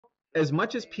as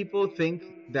much as people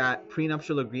think that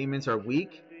prenuptial agreements are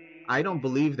weak, I don't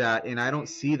believe that, and I don't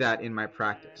see that in my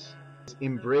practice.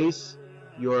 Embrace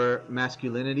your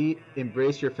masculinity,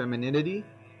 embrace your femininity,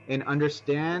 and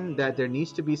understand that there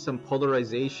needs to be some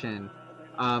polarization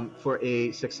for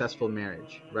a successful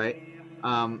marriage, right?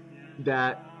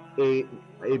 That a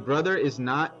a brother is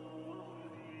not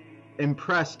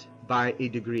impressed by a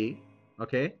degree,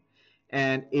 okay,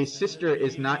 and a sister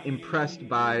is not impressed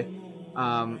by,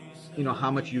 um,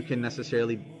 how much you can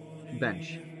necessarily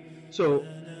bench. So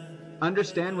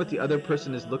understand what the other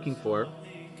person is looking for,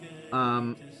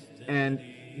 um, and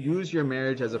use your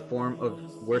marriage as a form of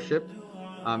worship,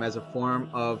 as a form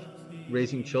of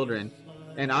raising children,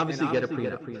 and obviously get a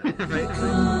prenup, right?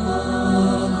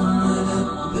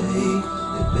 لبيك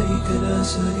لبيك لا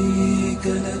شريك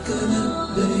لك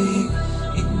لبيك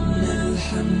إن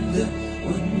الحمد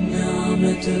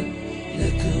والنعمة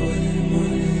لك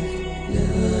والملك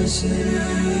لا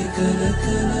شريك لك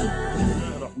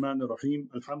لبيك. الرحمن الرحيم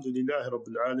الحمد لله رب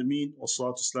العالمين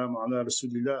والصلاة والسلام على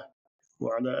رسول الله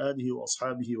وعلى آله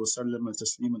وأصحابه وسلم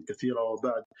تسليما كثيرا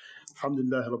وبعد. الحمد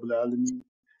لله رب العالمين.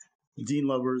 Deen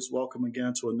lovers, welcome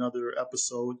again to another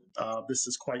episode. This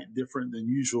is quite different than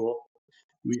usual.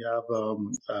 We have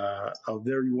a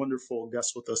very wonderful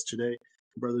guest with us today,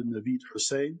 Brother Naveed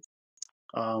Husain.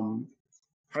 How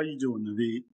are you doing,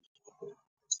 Naveed?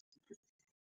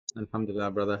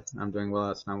 Alhamdulillah, brother. I'm doing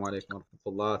well. Assalamu alaikum wa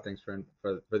rahmatullah. Thanks for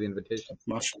the invitation.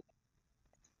 MashaAllah.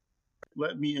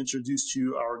 Let me introduce to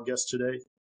you our guest today,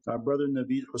 Brother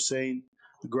Naveed Husain,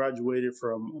 graduated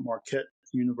from Marquette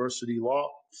University Law.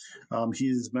 He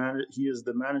is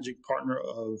the managing partner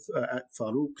of at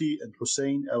Faruqi and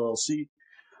Hussein LLC,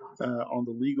 on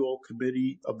the legal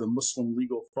committee of the Muslim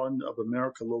Legal Fund of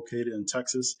America located in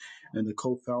Texas, and the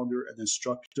co-founder and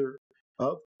instructor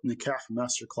of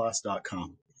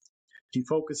nikahmasterclass.com. He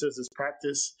focuses his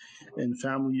practice in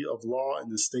family of law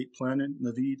and estate planning.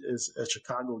 Naveed is a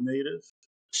Chicago native.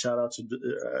 Shout out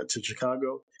to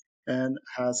Chicago, and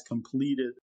has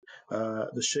completed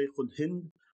the Sheikh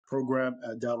al-Hind program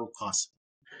at Darul Qasim.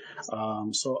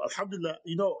 So alhamdulillah,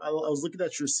 I was looking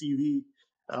at your CV.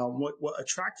 What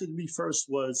attracted me first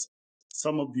was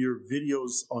some of your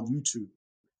videos on YouTube,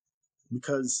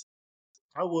 because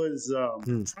I was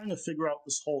trying to figure out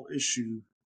this whole issue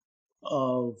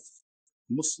of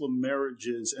Muslim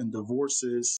marriages and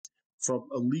divorces from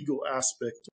a legal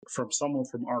aspect from someone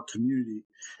from our community.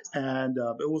 And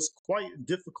it was quite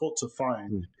difficult to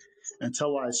find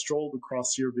until I strolled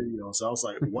across your videos. I was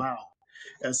like, wow.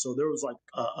 And so there was like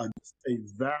a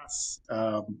vast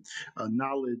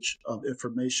knowledge of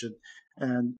information,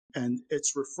 and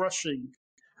it's refreshing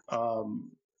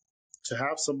to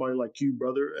have somebody like you,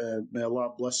 brother, and may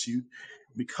Allah bless you,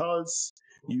 because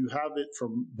you have it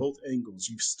from both angles.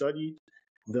 You've studied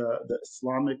the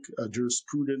Islamic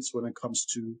jurisprudence when it comes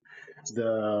to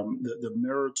the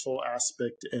marital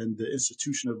aspect and the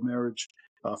institution of marriage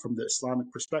from the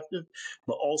Islamic perspective,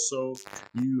 but also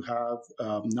you have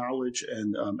knowledge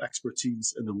and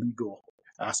expertise in the legal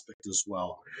aspect as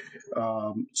well.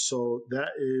 So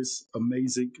that is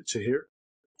amazing to hear.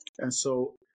 And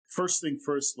so first thing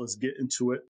first, let's get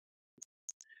into it.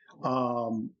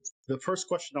 The first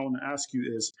question I want to ask you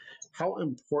is, how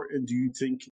important do you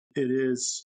think it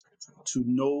is to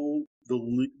know the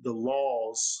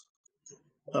laws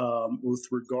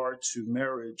with regard to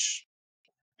marriage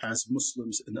as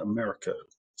Muslims in America?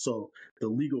 So the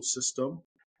legal system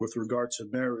with regard to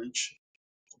marriage,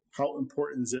 how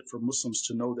important is it for Muslims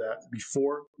to know that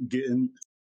before getting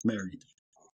married?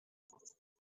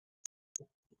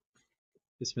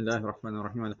 Bismillahir Rahmanir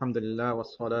Rahim. Alhamdulillah wa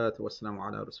salatu wa salamu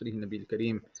ala rasulih Nabil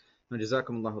Kareem.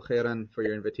 Jazakumullahu khairan for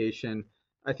your invitation.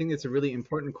 I think it's a really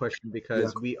important question,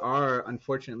 because we are,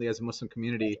 unfortunately, as a Muslim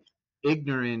community,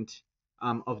 ignorant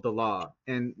of the law,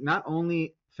 and not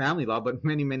only family law, but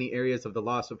many, many areas of the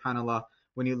law. SubhanAllah,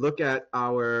 when you look at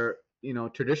our,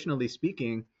 traditionally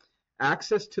speaking,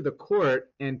 access to the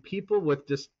court and people with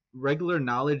just regular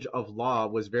knowledge of law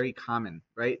was very common,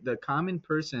 right? The common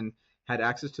person had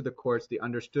access to the courts, they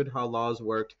understood how laws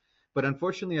worked. But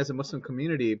unfortunately, as a Muslim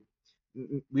community,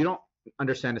 we don't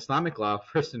understand Islamic law,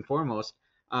 first and foremost,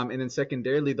 and then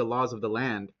secondarily, the laws of the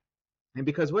land. And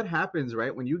because what happens,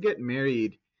 right, when you get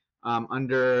married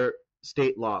under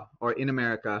state law or in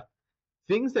America,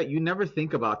 things that you never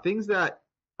think about, things that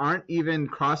aren't even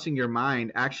crossing your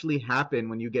mind, actually happen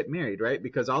when you get married, right?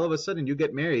 Because all of a sudden you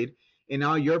get married and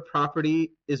now your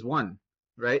property is one,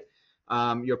 right?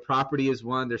 Your property is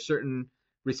one. There's certain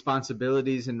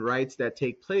responsibilities and rights that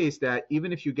take place that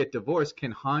even if you get divorced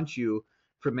can haunt you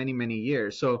for many, many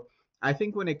years. So I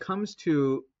think when it comes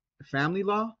to family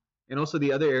law and also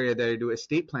the other area that I do,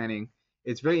 estate planning,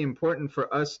 it's very important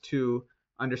for us to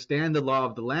understand the law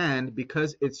of the land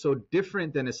because it's so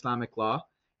different than Islamic law.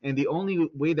 And the only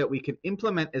way that we can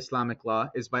implement Islamic law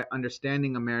is by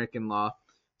understanding American law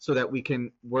so that we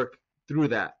can work through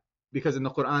that. Because in the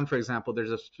Quran, for example,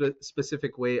 there's a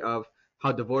specific way of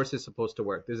how divorce is supposed to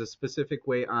work. There's a specific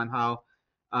way on how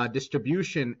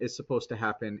distribution is supposed to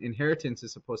happen, inheritance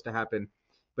is supposed to happen.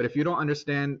 But if you don't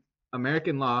understand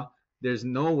American law, there's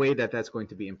no way that that's going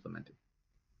to be implemented.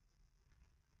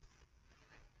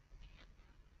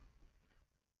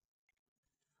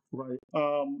 Right.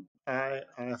 I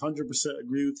 100%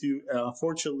 agree with you.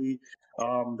 Unfortunately,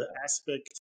 the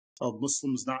aspect of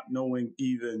Muslims not knowing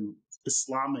even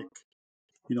Islamic,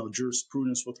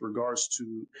 jurisprudence with regards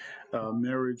to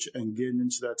marriage and getting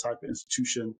into that type of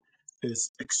institution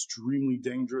is extremely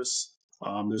dangerous.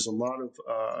 There's a lot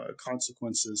of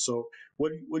consequences. So,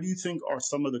 what do you think are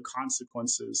some of the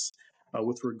consequences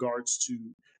with regards to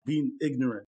being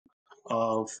ignorant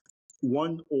of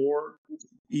one or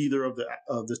either of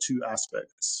the two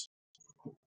aspects?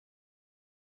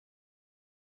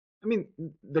 I mean,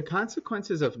 the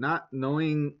consequences of not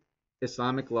knowing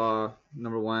Islamic law,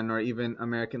 number one, or even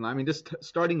American law. I mean, just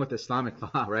starting with Islamic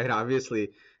law, right? Obviously,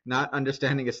 not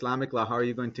understanding Islamic law, how are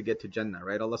you going to get to Jannah,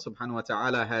 right? Allah subhanahu wa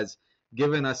ta'ala has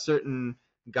given us certain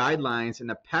guidelines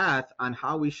and a path on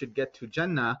how we should get to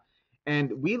Jannah.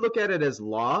 And we look at it as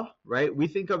law, right? We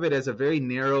think of it as a very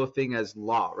narrow thing as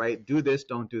law, right? Do this,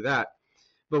 don't do that.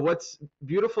 But what's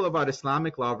beautiful about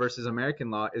Islamic law versus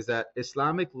American law is that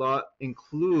Islamic law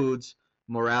includes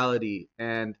morality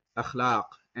and akhlaq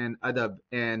and adab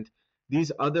and these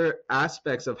other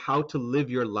aspects of how to live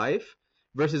your life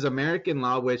versus American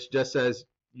law, which just says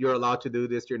you're allowed to do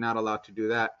this, you're not allowed to do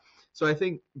that. So I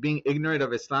think being ignorant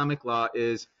of Islamic law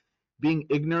is being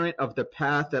ignorant of the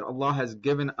path that Allah has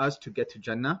given us to get to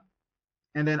Jannah.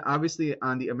 And then obviously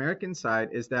on the American side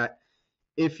is that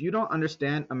if you don't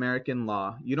understand American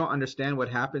law, you don't understand what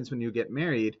happens when you get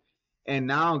married, and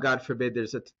now, God forbid,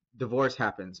 there's a divorce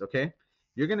happens, okay?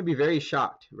 You're going to be very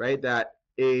shocked, right? That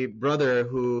a brother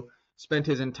who spent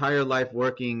his entire life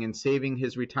working and saving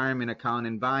his retirement account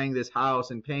and buying this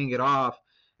house and paying it off,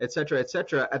 etc.,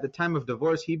 at the time of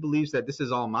divorce, he believes that this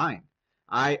is all mine.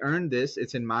 I earned this,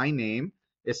 it's in my name.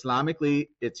 Islamically,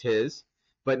 it's his.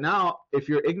 But now, if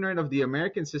you're ignorant of the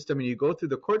American system and you go through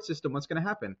the court system, what's going to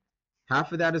happen?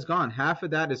 Half of that is gone. Half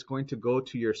of that is going to go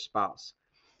to your spouse.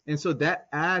 And so that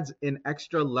adds an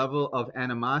extra level of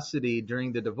animosity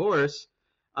during the divorce,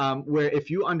 where if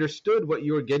you understood what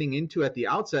you were getting into at the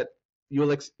outset,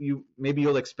 maybe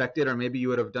you'll expect it, or maybe you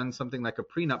would have done something like a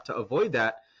prenup to avoid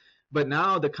that. But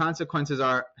now the consequences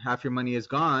are half your money is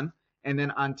gone. And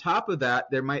then on top of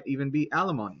that, there might even be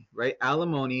alimony, right?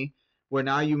 Alimony, where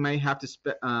now you may have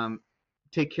to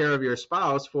take care of your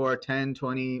spouse for 10,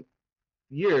 20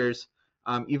 years,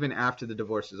 even after the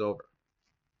divorce is over.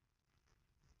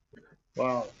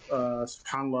 Wow,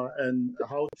 subhanAllah, and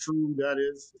how true that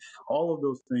is. All of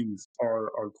those things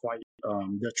are quite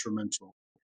detrimental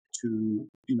to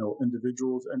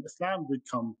individuals, and Islam did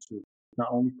come to not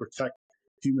only protect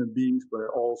human beings, but it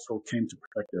also came to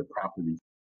protect their property.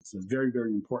 It's a very,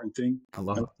 very important thing.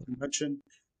 Allah. And you mentioned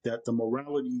that the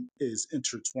morality is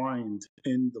intertwined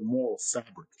in the moral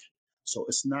fabric. So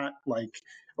it's not like,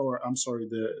 or I'm sorry,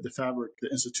 the fabric, the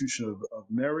institution of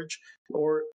marriage,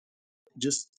 or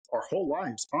just our whole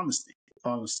lives,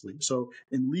 honestly. So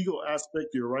in legal aspect,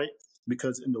 you're right,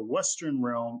 because in the Western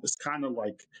realm, it's kind of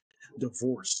like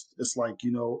divorce. It's like,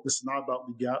 this is not about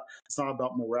legal, it's not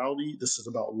about morality. This is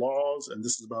about laws, and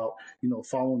this is about,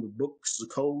 following the books, the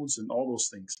codes, and all those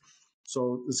things.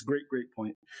 So it's a great, great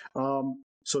point.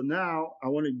 So now I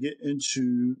want to get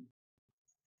into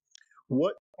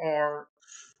what are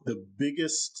the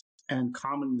biggest and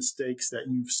common mistakes that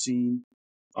you've seen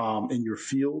in your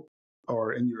field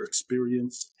or in your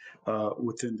experience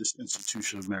within this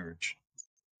institution of marriage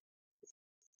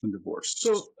and divorce?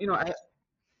 So,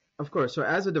 of course. So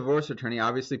as a divorce attorney,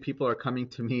 obviously people are coming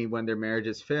to me when their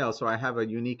marriages fail. So I have a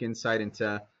unique insight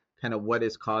into kind of what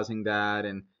is causing that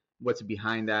and what's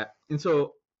behind that. And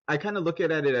so I kind of look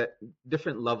at it at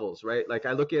different levels, right? Like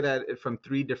I look at it from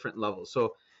 3 different levels.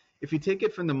 So if you take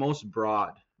it from the most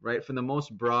broad, right? From the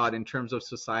most broad in terms of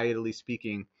societally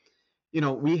speaking,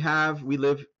 we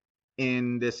live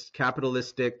in this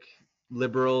capitalistic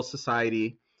liberal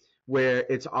society where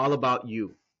it's all about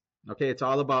you. Okay, it's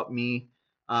all about me,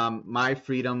 my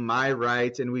freedom, my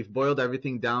rights, and we've boiled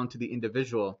everything down to the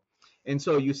individual. And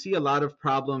so you see a lot of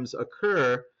problems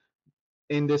occur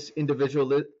in this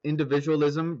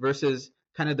individualism versus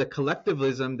kind of the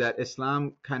collectivism that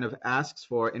Islam kind of asks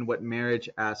for and what marriage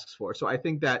asks for. So I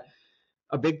think that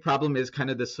a big problem is kind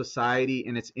of the society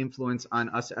and its influence on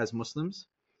us as Muslims.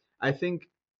 I think,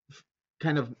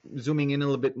 kind of zooming in a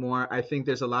little bit more, I think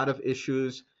there's a lot of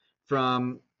issues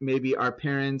from maybe our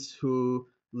parents who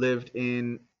lived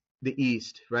in the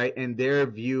East, right? And their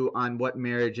view on what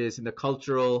marriage is and the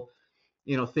cultural,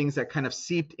 things that kind of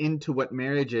seeped into what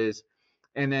marriage is.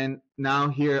 And then now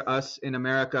here, us in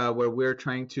America, where we're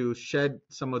trying to shed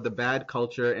some of the bad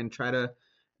culture and try to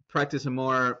practice a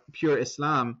more pure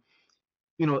Islam,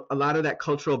 a lot of that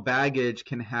cultural baggage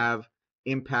can have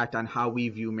impact on how we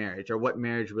view marriage or what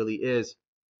marriage really is.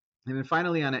 And then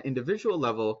finally, on an individual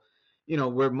level,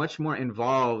 we're much more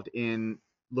involved in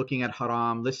looking at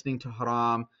haram, listening to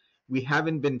haram. We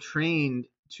haven't been trained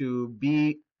to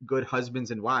be good husbands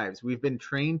and wives. We've been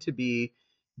trained to be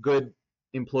good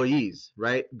employees,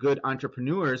 right? Good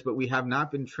entrepreneurs, but we have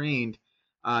not been trained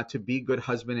to be good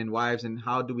husband and wives. And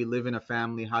how do we live in a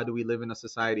family? How do we live in a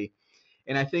society?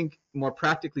 And I think more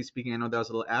practically speaking, I know that was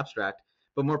a little abstract,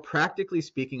 but more practically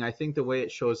speaking, I think the way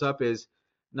it shows up is,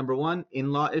 number one,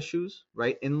 in-law issues,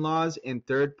 right? In-laws and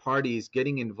third parties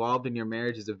getting involved in your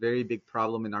marriage is a very big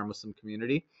problem in our Muslim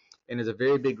community and is a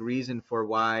very big reason for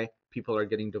why people are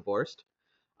getting divorced.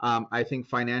 I think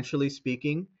financially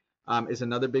speaking is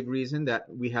another big reason that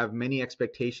we have many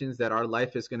expectations that our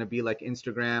life is going to be like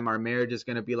Instagram, our marriage is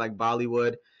going to be like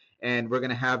Bollywood, and we're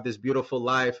going to have this beautiful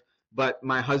life. But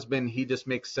my husband, he just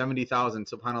makes 70,000,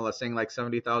 subhanAllah, saying like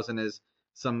 70,000 is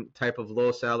some type of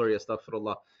low salary,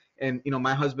 astaghfirullah. And,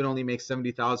 my husband only makes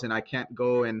 70,000. I can't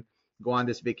go on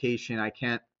this vacation. I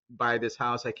can't buy this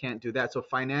house. I can't do that. So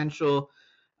financial,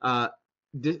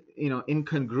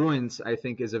 incongruence, I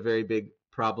think, is a very big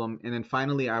problem. And then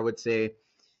finally, I would say,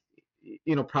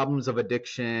 problems of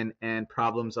addiction and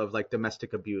problems of like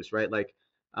domestic abuse, right? Like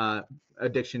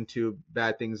addiction to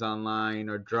bad things online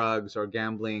or drugs or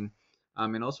gambling.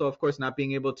 And also, of course, not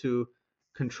being able to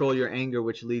control your anger,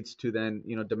 which leads to then,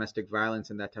 domestic violence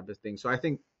and that type of thing. So I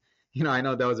think, I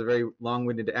know that was a very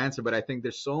long-winded answer, but I think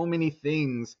there's so many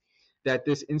things that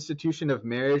this institution of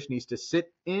marriage needs to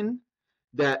sit in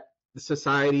that the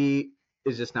society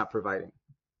is just not providing.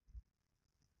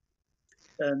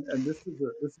 And this is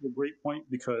a great point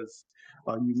because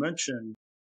you mentioned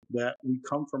that we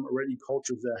come from already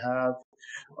cultures that have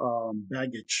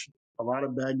baggage, a lot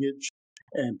of baggage,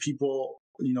 and people,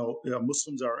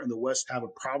 Muslims are in the West have a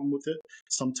problem with it,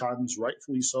 sometimes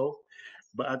rightfully so.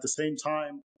 But at the same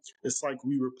time, it's like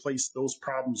we replace those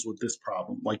problems with this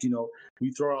problem. Like,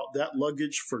 we throw out that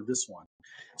luggage for this one.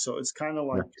 So it's kind of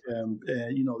like,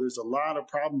 there's a lot of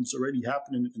problems already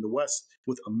happening in the West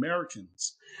with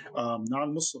Americans,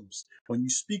 non-Muslims. When you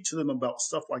speak to them about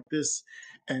stuff like this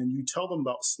and you tell them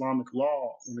about Islamic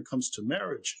law when it comes to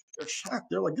marriage, they're shocked.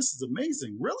 They're like, this is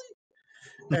amazing. Really?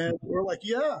 And we're like,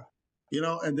 yeah,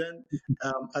 and then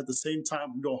at the same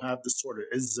time, we don't have this sort of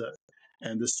izzah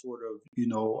and this sort of,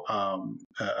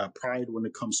 pride when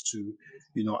it comes to,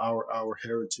 our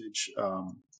heritage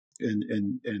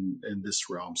in this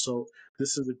realm. So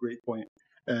this is a great point.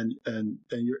 And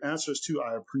your answers too,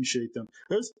 I appreciate them.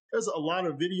 There's a lot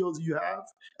of videos you have,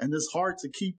 and it's hard to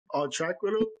keep on track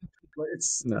with them. But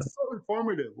it's so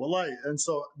informative, wallahi. And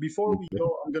so before we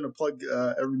go, I'm going to plug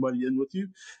everybody in with you.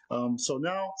 So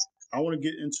now I want to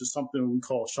get into something we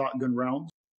call shotgun round.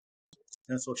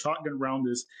 And so shotgun round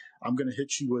is I'm going to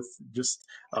hit you with just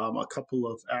a couple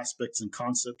of aspects and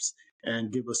concepts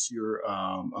and give us your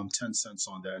 10 cents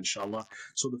on that, inshallah.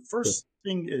 So the first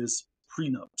thing is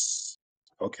prenups.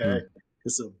 Okay.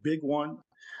 It's a big one.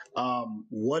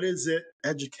 What is it?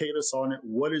 Educate us on it.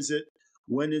 What is it?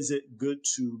 When is it good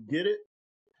to get it?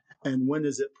 And when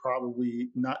is it probably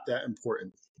not that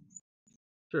important?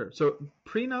 Sure. So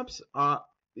prenups are,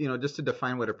 just to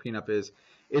define what a prenup is,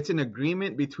 it's an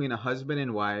agreement between a husband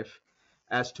and wife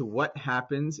as to what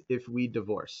happens if we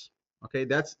divorce. Okay,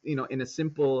 that's, in a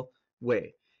simple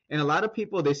way. And a lot of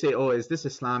people, they say, oh, is this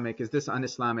Islamic? Is this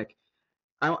un-Islamic?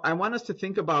 I want us to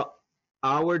think about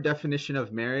our definition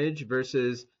of marriage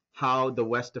versus how the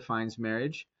West defines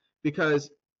marriage, because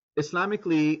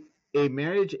Islamically, a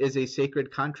marriage is a sacred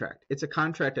contract. It's a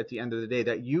contract at the end of the day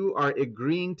that you are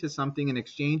agreeing to something in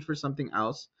exchange for something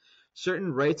else.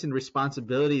 Certain rights and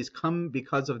responsibilities come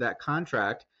because of that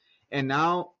contract. And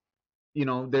now,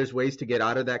 there's ways to get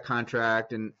out of that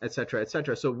contract and et cetera, et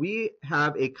cetera. So we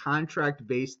have a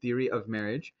contract-based theory of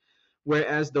marriage,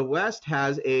 whereas the West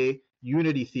has a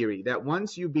unity theory that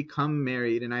once you become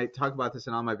married, and I talk about this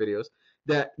in all my videos,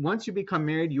 that once you become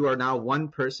married, you are now one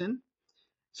person.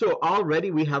 So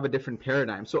already we have a different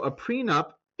paradigm. So a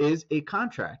prenup is a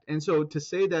contract. And so to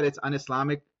say that it's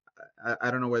un-Islamic,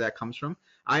 I don't know where that comes from.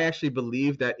 I actually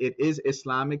believe that it is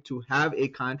Islamic to have a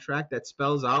contract that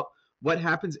spells out What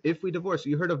happens if we divorce?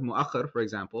 You heard of mu'akhar, for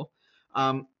example,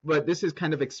 but this is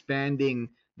kind of expanding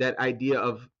that idea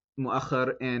of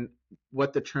mu'akhar and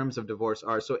what the terms of divorce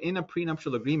are. So in a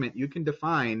prenuptial agreement, you can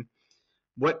define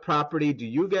what property do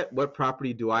you get, what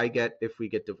property do I get if we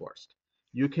get divorced.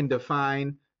 You can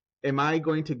define, am I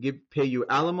going to pay you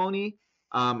alimony?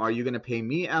 Are you going to pay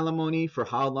me alimony? For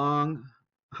how long?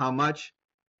 How much?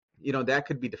 That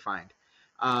could be defined.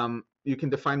 You can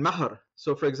define mahr.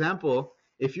 So for example,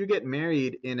 if you get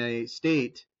married in a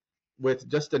state with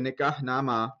just a nikah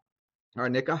nama or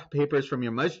nikah papers from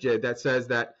your masjid that says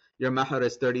that your mahr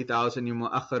is 30,000, your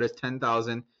mu'akhar is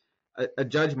 10,000, a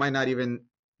judge might not even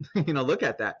look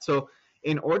at that. So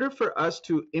in order for us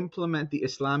to implement the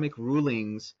Islamic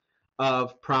rulings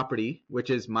of property,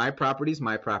 which is my property is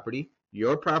my property,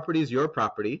 your property is your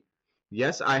property.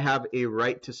 Yes, I have a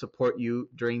right to support you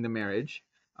during the marriage,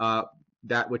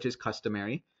 that which is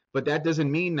customary, but that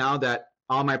doesn't mean now that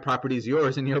all my property is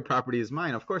yours and your property is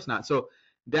mine. Of course not. So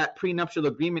that prenuptial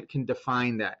agreement can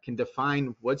define that, can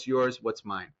define what's yours, what's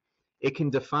mine. It can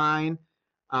define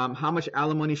how much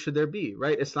alimony should there be,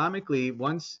 right? Islamically,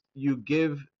 once you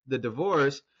give the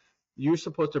divorce, you're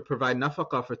supposed to provide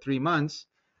nafaqah for 3 months,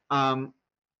 and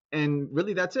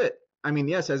really that's it. I mean,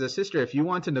 yes, as a sister, if you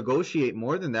want to negotiate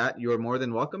more than that, you're more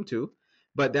than welcome to,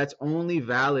 but that's only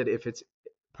valid if it's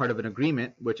part of an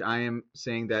agreement, which I am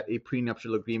saying that a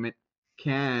prenuptial agreement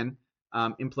can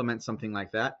implement something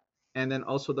like that. And then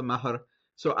also the mahar.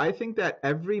 So I think that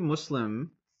every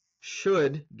Muslim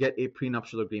should get a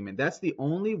prenuptial agreement. That's the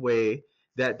only way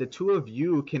that the two of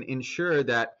you can ensure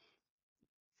that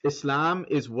Islam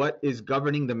is what is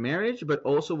governing the marriage, but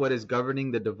also what is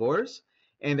governing the divorce,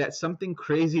 and that something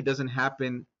crazy doesn't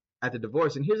happen at the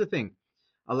divorce. And here's the thing.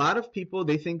 A lot of people,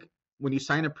 they think when you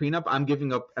sign a prenup, I'm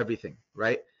giving up everything,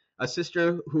 right? A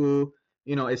sister who,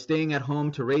 is staying at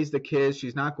home to raise the kids,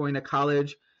 she's not going to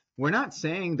college. We're not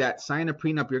saying that sign a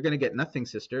prenup, you're going to get nothing,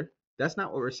 sister. That's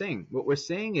not what we're saying. What we're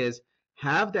saying is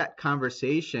have that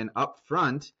conversation up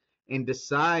front and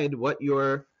decide what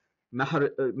your mahar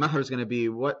is going to be.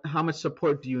 How much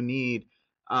support do you need?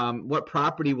 What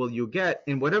property will you get?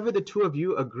 And whatever the two of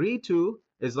you agree to,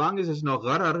 as long as there's no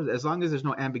gharar, as long as there's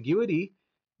no ambiguity,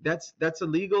 that's a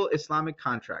legal Islamic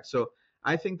contract. So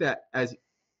I think that, as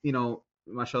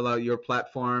mashallah, your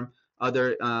platform,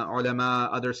 other ulama,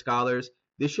 other scholars,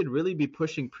 they should really be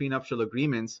pushing prenuptial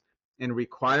agreements and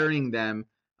requiring them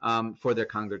for their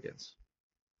congregants.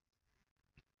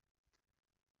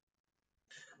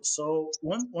 So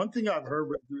one thing I've heard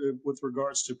with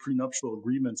regards to prenuptial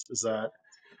agreements is that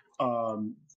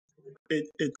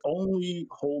it only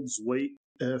holds weight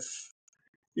if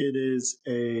it is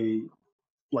it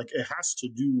has to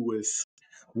do with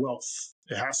wealth.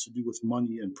 It has to do with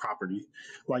money and property.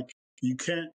 Like, you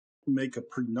can't make a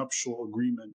prenuptial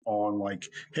agreement on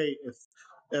hey, if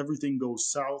everything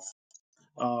goes south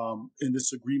in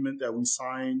this agreement that we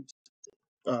signed,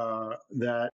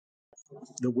 that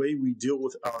the way we deal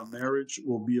with our marriage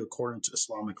will be according to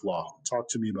Islamic law. Talk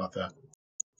to me about that.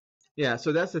 Yeah,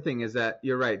 so that's the thing, is that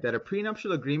you're right, that a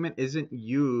prenuptial agreement isn't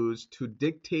used to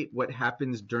dictate what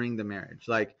happens during the marriage.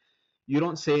 Like, you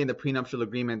don't say in the prenuptial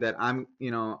agreement that I'm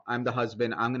the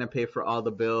husband, I'm going to pay for all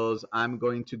the bills, I'm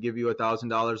going to give you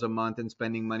 $1,000 a month in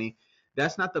spending money.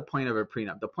 That's not the point of a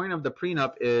prenup. The point of the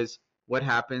prenup is what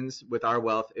happens with our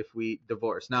wealth if we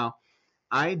divorce. Now,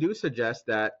 I do suggest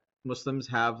that Muslims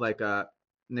have like a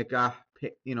nikah,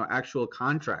 actual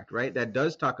contract, right? That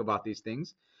does talk about these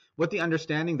things, with the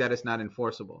understanding that it's not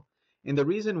enforceable. And the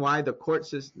reason why the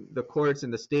courts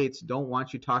in the states don't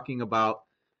want you talking about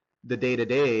the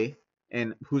day-to-day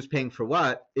and who's paying for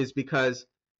what is because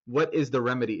what is the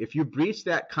remedy? If you breach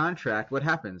that contract, what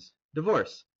happens?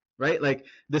 Divorce, right? Like,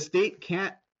 the state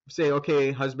can't say,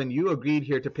 okay, husband, you agreed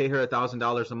here to pay her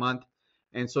 $1,000 a month,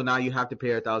 and so now you have to pay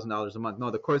her $1,000 a month. No,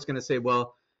 the court's going to say,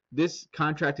 well, this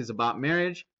contract is about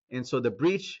marriage, and so the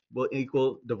breach will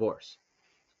equal divorce.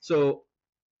 So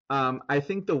I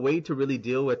think the way to really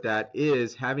deal with that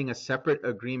is having a separate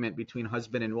agreement between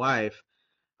husband and wife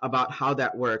about how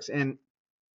that works. And,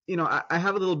 I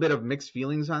have a little bit of mixed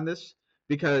feelings on this,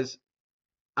 because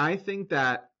I think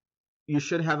that you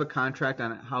should have a contract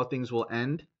on how things will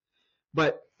end,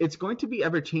 but it's going to be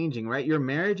ever changing, right? Your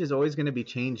marriage is always going to be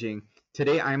changing.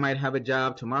 Today I might have a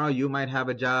job, tomorrow you might have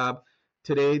a job,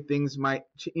 today things might,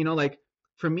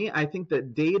 for me, I think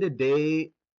that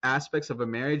day-to-day aspects of a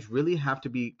marriage really have to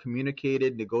be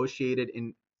communicated, negotiated,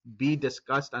 and be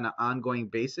discussed on an ongoing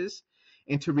basis.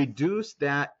 And to reduce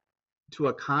that to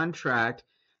a contract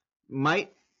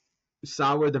might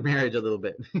sour the marriage a little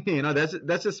bit.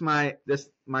 That's just my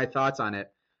thoughts on it.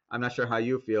 I'm not sure how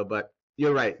you feel, but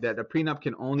you're right that the prenup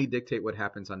can only dictate what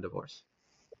happens on divorce.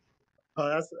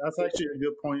 That's actually a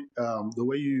good point. The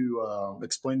way you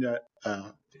explained that,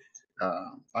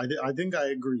 I think I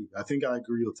agree. I think I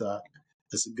agree with that.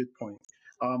 That's a good point.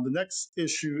 The next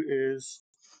issue is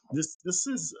this. This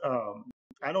is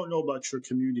I don't know about your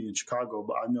community in Chicago,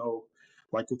 but I know,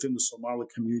 like within the Somali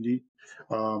community,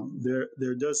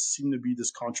 there does seem to be this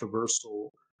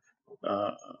controversial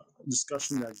uh,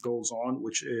 discussion that goes on,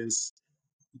 which is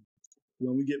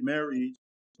when we get married,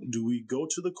 do we go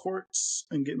to the courts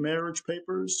and get marriage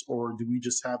papers, or do we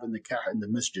just have a nikah in the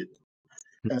masjid?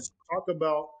 And so talk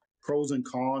about pros and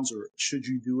cons, or should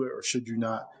you do it or should you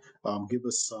not? Give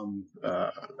us some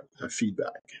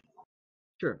feedback.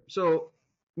 Sure. So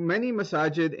many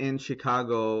masajid in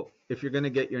Chicago, if you're going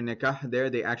to get your nikah there,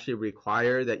 they actually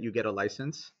require that you get a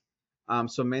license.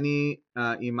 So many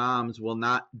imams will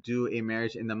not do a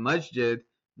marriage in the masjid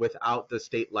without the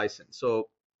state license. So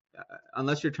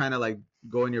unless you're trying to like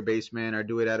go in your basement or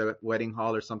do it at a wedding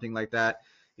hall or something like that,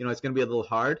 it's going to be a little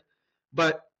hard.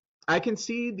 But I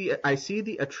see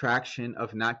the attraction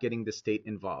of not getting the state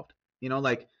involved.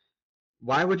 Like,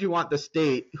 why would you want the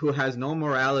state, who has no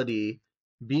morality,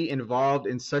 be involved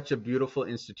in such a beautiful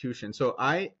institution? So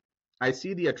I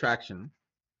see the attraction,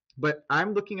 but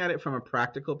I'm looking at it from a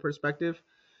practical perspective.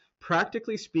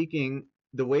 Practically speaking,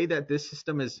 the way that this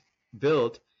system is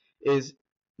built is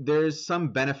there's some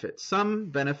benefits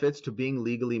to being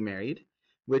legally married,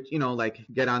 which, like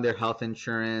get on their health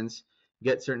insurance,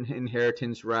 get certain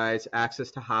inheritance rights,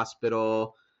 access to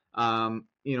hospital,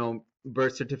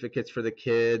 birth certificates for the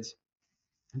kids.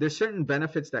 There's certain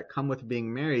benefits that come with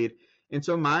being married. And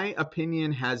so my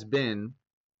opinion has been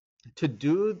to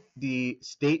do the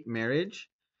state marriage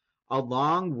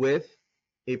along with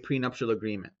a prenuptial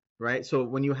agreement, right? So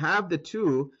when you have the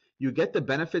two, you get the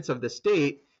benefits of the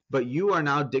state, but you are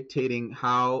now dictating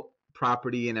how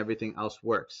property and everything else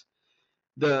works.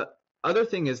 The other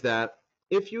thing is that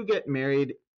if you get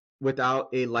married without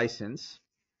a license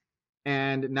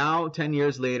and now 10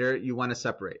 years later you want to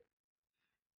separate,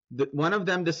 one of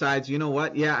them decides, you know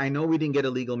what, yeah, I know we didn't get a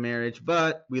legal marriage,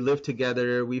 but we lived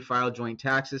together, we filed joint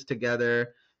taxes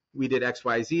together, we did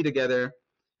XYZ together.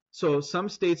 So some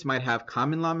states might have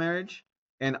common law marriage,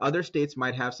 and other states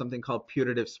might have something called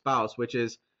putative spouse, which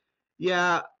is,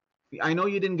 yeah, I know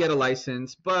you didn't get a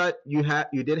license, but you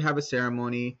did have a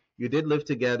ceremony, you did live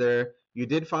together, you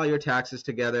did file your taxes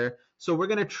together, so we're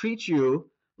going to treat you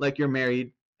like you're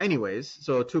married anyways,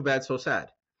 so too bad, so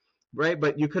sad. Right?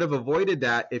 But you could have avoided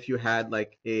that if you had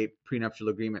like a prenuptial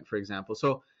agreement, for example.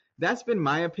 So that's been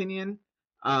my opinion,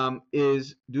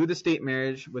 is do the state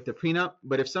marriage with the prenup.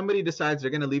 But if somebody decides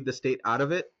they're going to leave the state out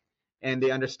of it and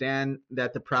they understand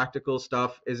that the practical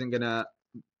stuff isn't going to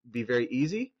be very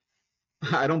easy,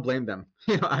 I don't blame them.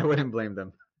 I wouldn't blame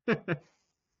them.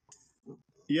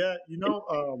 Yeah,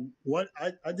 what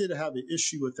I did have an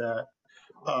issue with that,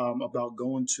 about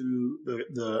going to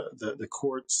the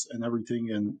courts and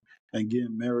everything and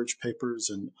getting marriage papers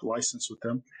and license with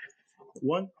them.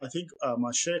 One, I think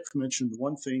my sheikh mentioned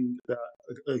one thing that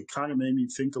kind of made me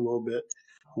think a little bit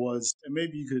was, and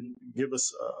maybe you can give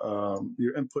us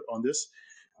your input on this,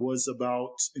 was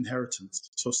about inheritance.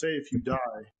 So say if you die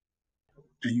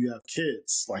and you have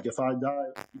kids, like if I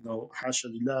die, hasha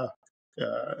lillah,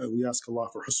 we ask Allah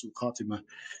for husnul khatimah.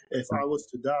 If I was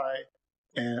to die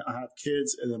and I have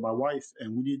kids and then my wife,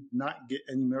 and we did not get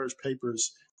any marriage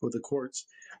papers with the courts,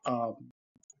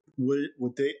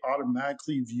 would they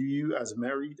automatically view you as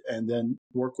married and then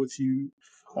work with you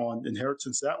on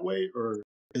inheritance that way, or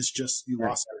it's just you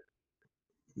lost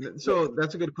it? So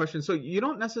that's a good question. So you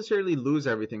don't necessarily lose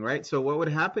everything, right? So what would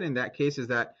happen in that case is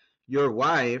that your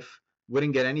wife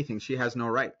wouldn't get anything. She has no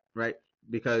right, right?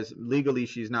 Because legally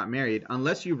she's not married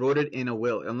unless you wrote it in a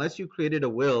will, unless you created a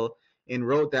will and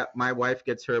wrote that my wife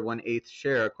gets her 1/8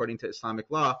 share according to Islamic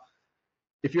law.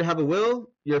 If you have a will,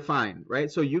 you're fine,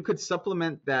 right? So you could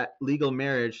supplement that legal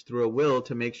marriage through a will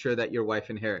to make sure that your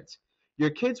wife inherits. Your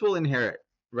kids will inherit,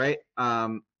 right?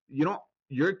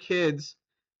 Your kids,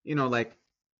 like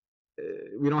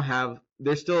we don't have,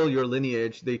 they're still your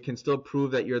lineage. They can still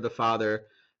prove that you're the father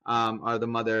or the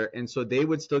mother. And so they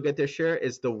would still get their share.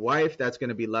 It's the wife that's going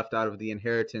to be left out of the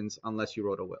inheritance unless you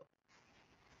wrote a will.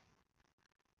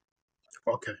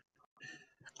 Okay.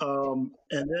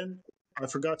 And then I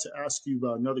forgot to ask you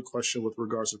about another question with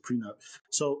regards to prenup.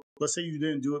 So let's say you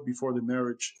didn't do it before the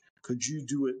marriage. Could you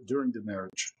do it during the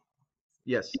marriage?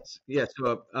 Yes.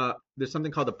 So there's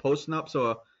something called a post-nup.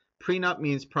 So a prenup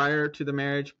means prior to the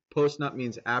marriage. Post-nup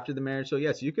means after the marriage. So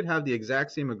yes, you could have the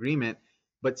exact same agreement,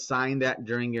 but sign that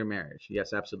during your marriage.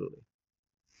 Yes, absolutely.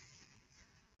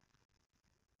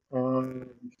 All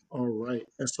right.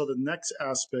 And so the next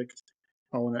aspect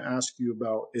I want to ask you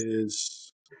about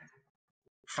is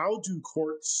how do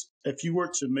courts, if you were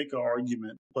to make an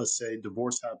argument, let's say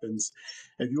divorce happens,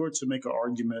 if you were to make an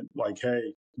argument like,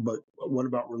 hey, but what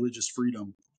about religious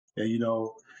freedom? And,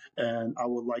 and I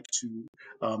would like to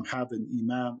have an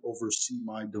imam oversee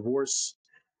my divorce.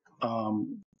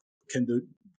 Can the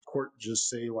court just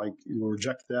say, like,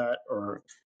 reject that? Or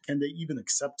can they even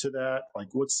accept to that? Like,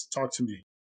 talk to me.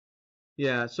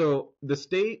 Yeah, so the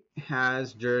state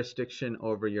has jurisdiction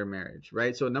over your marriage,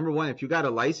 right? So number one, if you got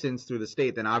a license through the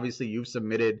state, then obviously you've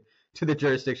submitted to the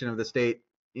jurisdiction of the state.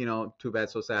 Too bad,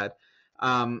 so sad.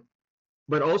 Um,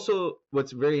 but also,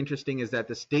 what's very interesting is that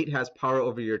the state has power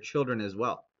over your children as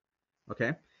well.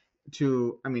 Okay,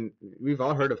 I mean, we've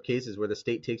all heard of cases where the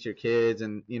state takes your kids,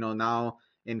 and now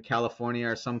in California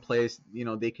or someplace,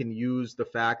 they can use the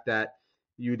fact that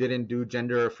you didn't do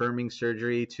gender affirming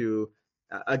surgery to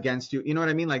against you. You know what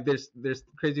I mean? Like there's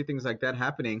crazy things like that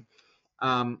happening.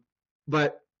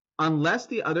 But unless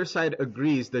the other side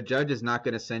agrees, the judge is not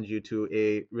going to send you to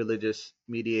a religious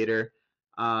mediator,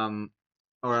 or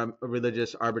a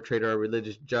religious arbitrator or a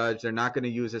religious judge. They're not going to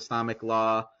use Islamic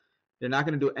law. They're not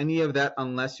going to do any of that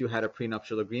unless you had a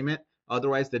prenuptial agreement.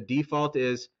 Otherwise, the default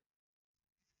is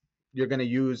you're going to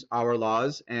use our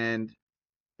laws, and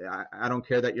I don't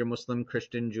care that you're Muslim,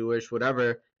 Christian, Jewish,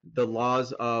 whatever. The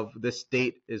laws of the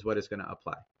state is what is going to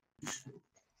apply.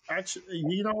 Actually,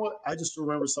 you know what? I just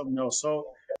remember something else. So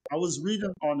I was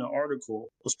reading on an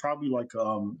article. It was probably like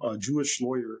a Jewish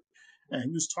lawyer, and he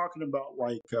was talking about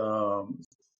like the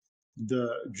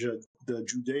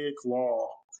Judaic law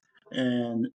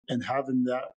and having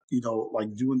that,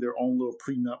 like doing their own little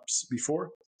prenups before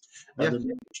Yeah. the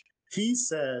marriage. He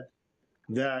said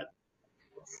that,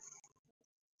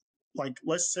 like,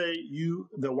 let's say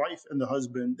the wife and the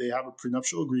husband, they have a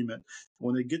prenuptial agreement.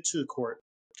 When they get to the court,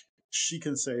 she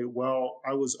can say, well,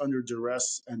 I was under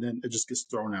duress, and then it just gets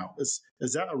thrown out. Is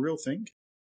that a real thing?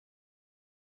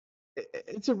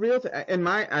 It's a real thing.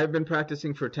 I've been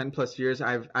practicing for 10 plus years.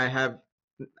 I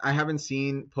haven't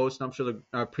seen postnuptial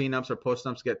prenups or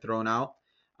postnups get thrown out.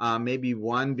 Maybe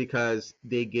one because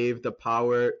they gave the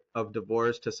power of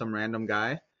divorce to some random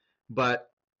guy. But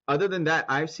other than that,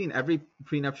 I've seen every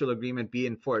prenuptial agreement be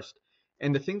enforced.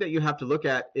 And the thing that you have to look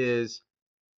at is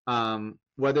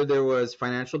whether there was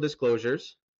financial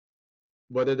disclosures,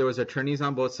 whether there was attorneys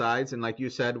on both sides, and like you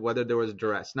said, whether there was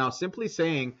duress. Now, simply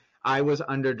saying I was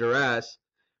under duress,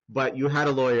 but you had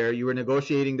a lawyer, you were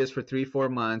negotiating this for 3-4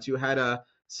 months, you had a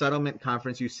settlement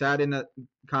conference, you sat in a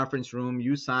conference room,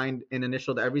 you signed and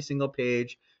initialed every single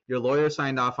page, your lawyer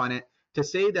signed off on it. To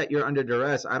say that you're under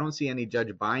duress, I don't see any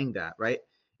judge buying that, right?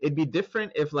 It'd be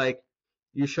different if, like,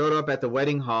 you showed up at the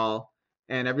wedding hall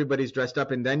and everybody's dressed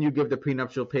up, and then you give the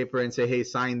prenuptial paper and say, hey,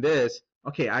 sign this.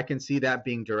 Okay, I can see that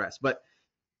being duress. But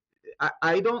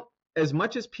I don't, as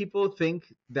much as people think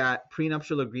that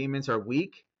prenuptial agreements are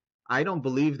weak, I don't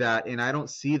believe that, and I don't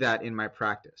see that in my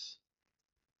practice.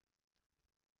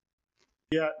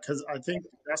 Yeah, because I think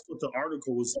that's what the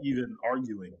article was even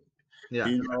arguing. Yeah.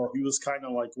 He was kind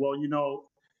of like, well,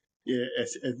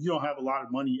 if you don't have a lot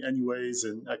of money anyways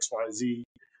and XYZ,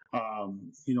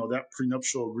 that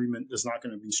prenuptial agreement is not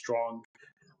going to be strong.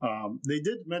 They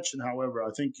did mention, however,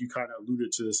 I think you kind of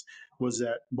alluded to this, was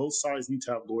that both sides need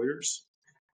to have lawyers,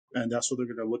 and that's what they're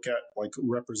going to look at, like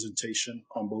representation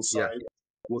on both sides,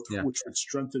 which would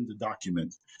strengthen the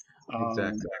document.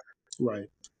 Exactly. Right.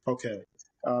 Okay.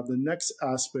 The next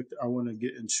aspect I want to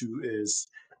get into is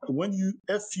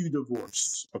if you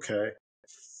divorce, okay,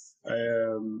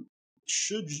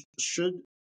 should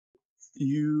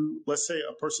you, let's say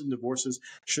a person divorces,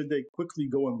 should they quickly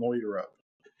go and lawyer up,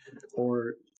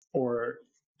 or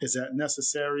is that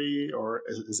necessary, or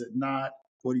is it not?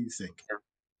 What do you think?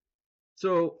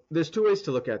 So there's two ways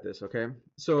to look at this, okay?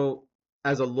 So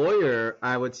as a lawyer,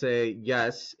 I would say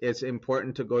yes, it's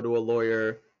important to go to a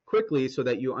lawyer quickly so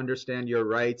that you understand your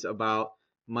rights about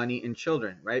money and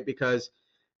children, right? Because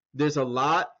there's a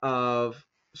lot of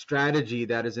strategy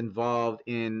that is involved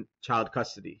in child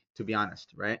custody, to be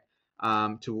honest, right?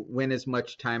 To win as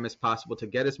much time as possible, to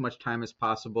get as much time as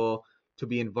possible, to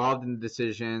be involved in the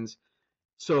decisions.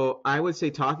 So I would say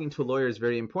talking to a lawyer is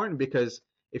very important, because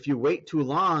if you wait too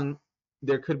long,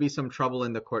 there could be some trouble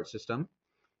in the court system.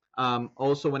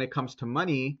 Also, when it comes to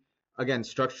money, again,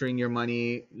 structuring your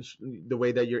money, the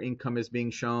way that your income is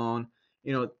being shown,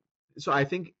 so I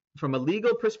think from a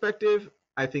legal perspective,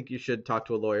 I think you should talk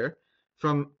to a lawyer.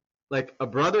 From like a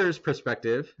brother's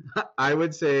perspective, I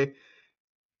would say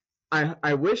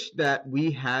I wish that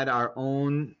we had our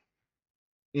own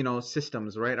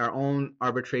systems, right? Our own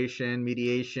arbitration,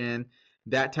 mediation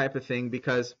that type of thing,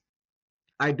 because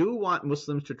I do want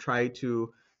Muslims to try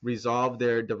to resolve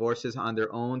their divorces on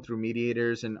their own through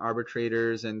mediators and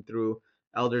arbitrators and through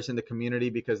elders in the community,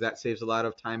 because that saves a lot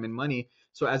of time and money.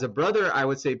 So as a brother, I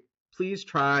would say, please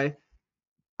try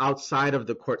outside of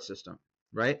the court system,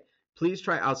 right? Please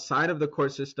try outside of the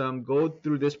court system, go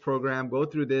through this program, go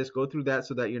through this, go through that,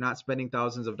 so that you're not spending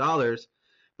thousands of dollars.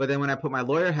 But then when I put my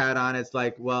lawyer hat on, it's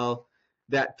like, well,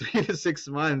 that 3 to 6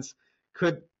 months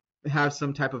could have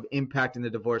some type of impact in the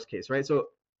divorce case, right? So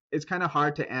it's kind of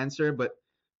hard to answer, but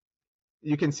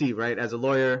you can see, right, as a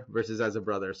lawyer versus as a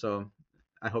brother. So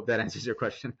I hope that answers your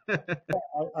question.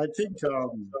 I think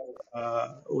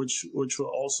which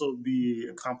will also be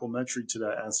complementary to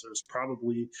that answer is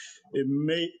probably it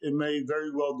may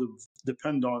very well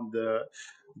depend on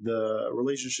the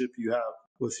relationship you have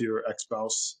with your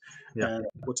ex-spouse, Yeah. and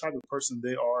what type of person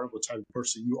they are, what type of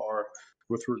person you are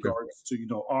with regards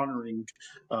to honoring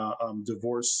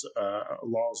divorce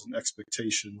laws and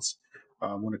expectations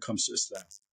when it comes to Islam.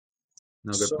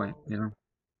 No, good So point. Yeah.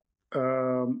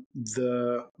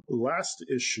 the last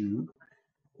issue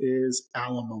is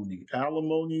alimony.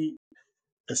 Alimony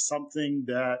is something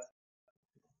that,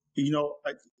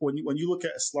 when you look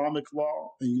at Islamic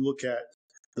law and you look at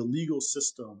the legal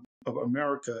system of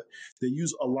America, they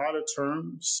use a lot of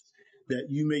terms that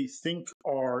you may think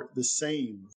are the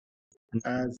same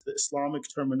as the Islamic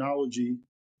terminology,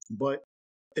 but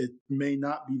it may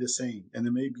not be the same, and they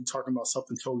may be talking about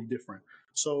something totally different.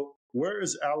 So where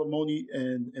is alimony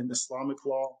in Islamic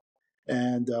law?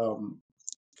 And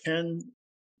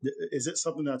is it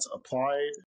something that's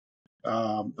applied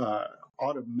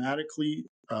automatically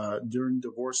during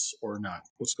divorce or not?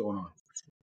 What's going on?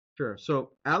 Sure.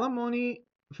 So alimony,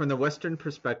 from the Western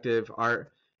perspective, are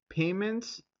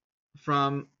payments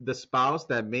from the spouse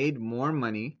that made more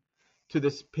money to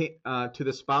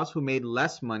the spouse who made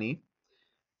less money,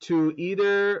 to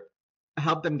either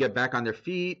help them get back on their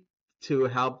feet, to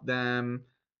help them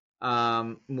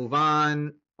move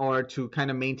on, or to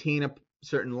kind of maintain a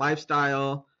certain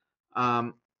lifestyle.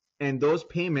 And those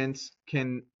payments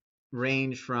can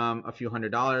range from a few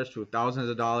 $100s to thousands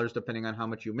of dollars, depending on how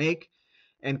much you make,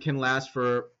 and can last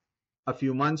for a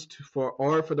few months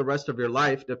or for the rest of your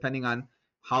life, depending on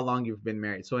how long you've been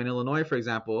married. So in Illinois, for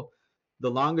example, the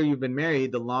longer you've been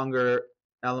married, the longer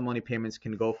alimony payments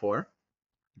can go for.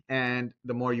 And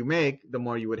the more you make, the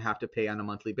more you would have to pay on a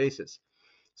monthly basis.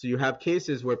 So you have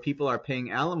cases where people are paying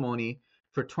alimony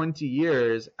for 20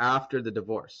 years after the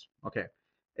divorce. Okay.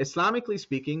 Islamically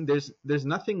speaking, there's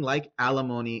nothing like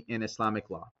alimony in Islamic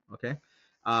law. Okay.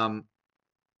 I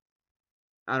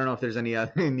don't know if there's any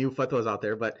new fatwas out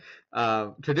there, but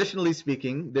traditionally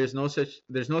speaking, there's no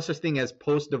such thing as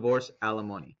post-divorce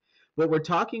alimony. What we're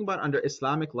talking about under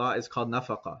Islamic law is called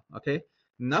nafaqah. Okay,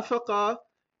 nafaqah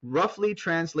roughly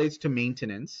translates to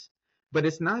maintenance, but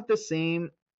it's not the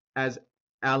same as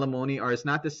alimony, or it's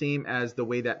not the same as the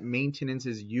way that maintenance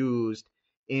is used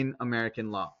in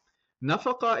American law.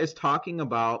 Nafaqah is talking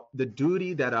about the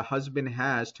duty that a husband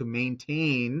has to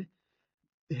maintain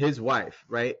his wife,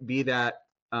 right? Be that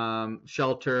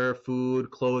shelter,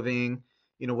 food, clothing,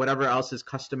 whatever else is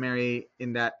customary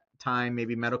in that time.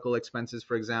 Maybe medical expenses,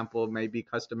 for example, may be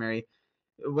customary,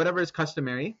 whatever is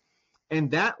customary.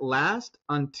 And that lasts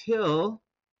until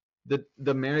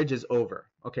the marriage is over.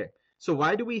 Okay, so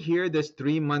why do we hear this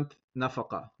 3-month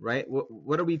nafaqah, right?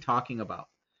 What are we talking about?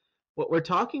 What we're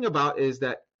talking about is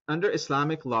that under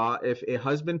Islamic law, if a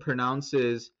husband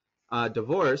pronounces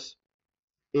divorce,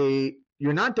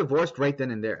 you're not divorced right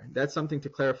then and there. That's something to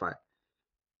clarify.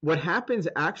 What happens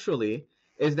actually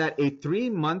is that a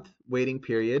 3-month waiting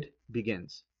period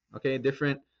begins. Okay,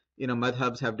 different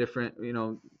madhabs have different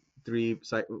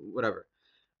whatever.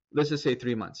 Let's just say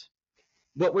 3 months.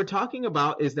 What we're talking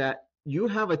about is that you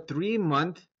have a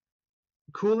 3-month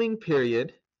cooling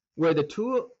period where the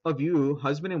two of you,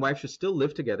 husband and wife, should still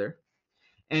live together.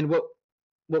 And what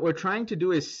we're trying to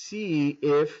do is see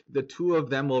if the two of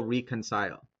them will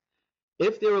reconcile.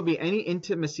 If there will be any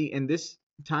intimacy in this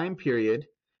time period,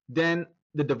 then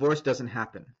the divorce doesn't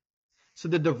happen. So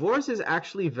the divorce is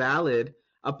actually valid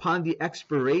upon the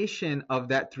expiration of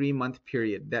that 3-month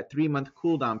period, that 3-month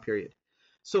cool down period.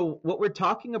 So what we're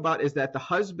talking about is that the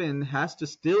husband has to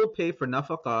still pay for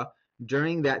nafaqah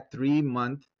during that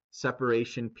 3-month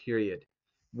separation period.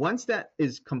 Once that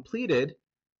is completed,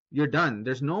 you're done.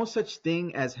 There's no such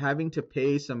thing as having to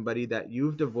pay somebody that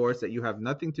you've divorced, that you have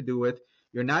nothing to do with.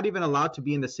 You're not even allowed to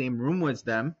be in the same room with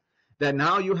them, that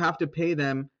now you have to pay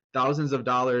them thousands of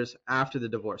dollars after the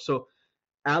divorce. So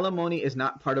alimony is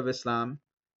not part of Islam.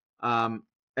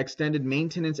 Extended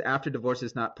maintenance after divorce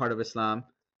is not part of Islam.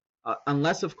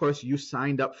 unless, of course, you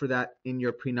signed up for that in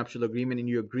your prenuptial agreement and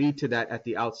you agreed to that at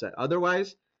the outset.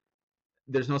 Otherwise,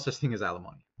 there's no such thing as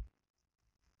alimony.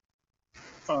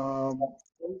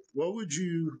 What would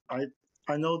you?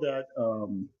 I know that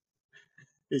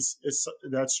it's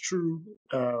that's true.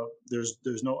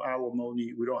 There's no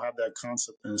alimony. We don't have that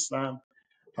concept in Islam.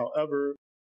 However,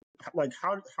 like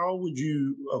how would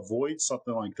you avoid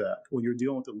something like that when you're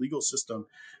dealing with the legal system?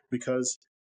 Because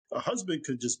a husband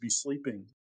could just be sleeping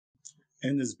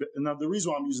in this. Now, the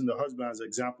reason why I'm using the husband as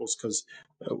examples because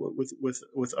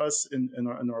with us in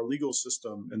our legal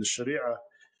system in the Sharia,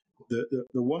 the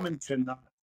woman cannot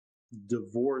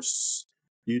divorce,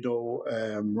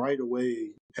 right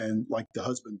away, and like the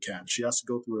husband can. She has to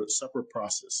go through a separate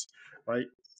process, right?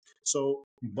 So,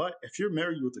 but if you're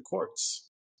married with the courts,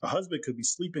 a husband could be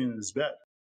sleeping in his bed.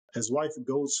 His wife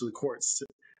goes to the courts,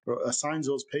 signs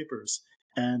those papers,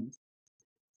 and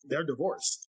they're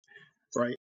divorced,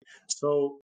 right?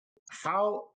 So,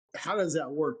 how how does that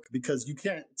work? Because you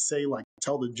can't say like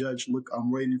tell the judge, look,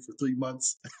 I'm waiting for 3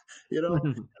 months, you know,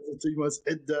 after 3 months.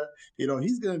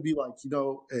 He's going to be like,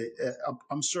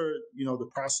 I'm sure,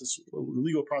 the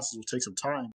legal process will take some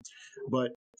time,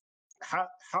 but how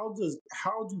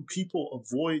do people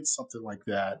avoid something like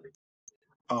that?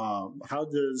 How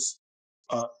does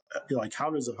how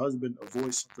does a husband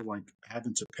avoid something like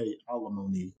having to pay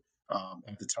alimony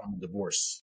at the time of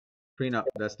divorce? Prenup,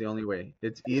 that's the only way.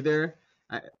 It's either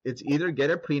get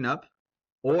a prenup,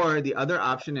 or the other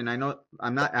option, and I know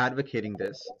I'm not advocating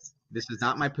this. This is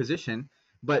not my position,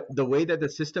 but the way that the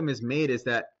system is made is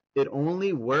that it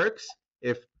only works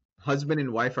if husband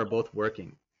and wife are both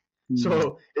working.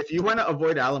 So if you want to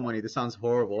avoid alimony, this sounds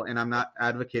horrible, and I'm not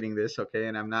advocating this, okay?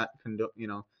 And I'm not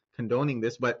condoning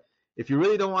this, but if you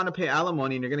really don't want to pay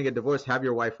alimony and you're going to get divorced, have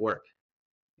your wife work,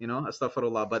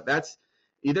 astaghfirullah. But that's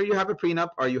either you have a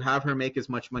prenup or you have her make as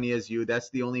much money as you. That's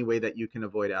the only way that you can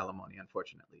avoid alimony,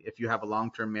 unfortunately. If you have a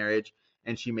long-term marriage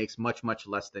and she makes much, much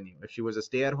less than you. If she was a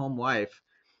stay-at-home wife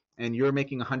and you're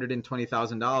making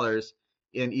 $120,000,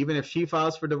 and even if she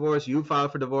files for divorce, you file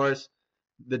for divorce,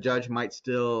 the judge might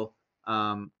still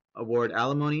award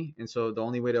alimony. And so the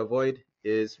only way to avoid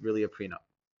is really a prenup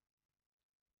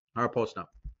or a postnup.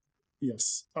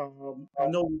 Yes, I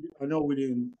know we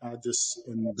didn't add this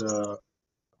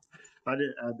I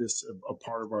didn't add this a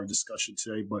part of our discussion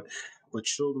today, but with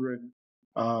children,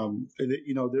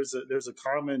 there's a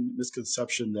common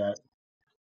misconception that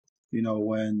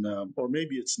when or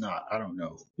maybe it's not. I don't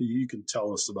know. You can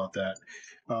tell us about that.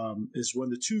 Is when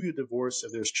the two get divorced,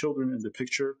 if there's children in the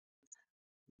picture,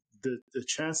 the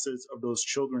chances of those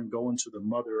children going to the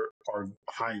mother are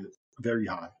high, very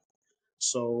high.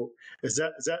 So is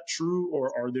that true,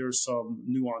 or are there some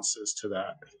nuances to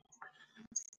that?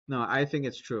 No, I think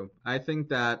it's true. I think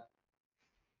that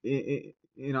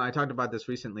I talked about this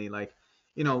recently. Like,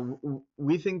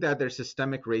 we think that there's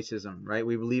systemic racism, right?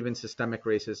 We believe in systemic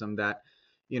racism that,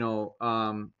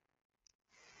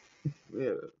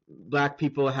 black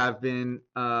people have been,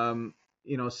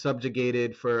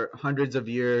 subjugated for hundreds of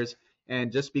years,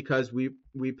 and just because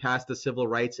we passed the Civil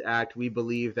Rights Act, we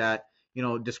believe that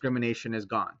discrimination is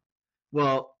gone.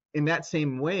 Well, in that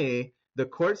same way, the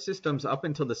court systems up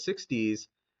until the 60s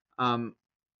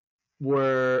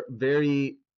were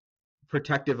very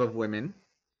protective of women.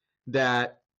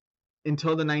 That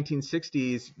until the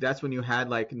 1960s, that's when you had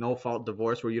like no fault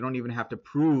divorce, where you don't even have to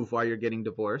prove why you're getting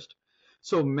divorced.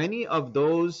 So many of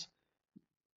those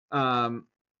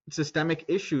systemic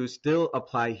issues still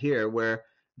apply here, where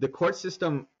the court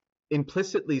system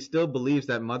implicitly still believes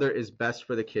that mother is best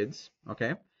for the kids.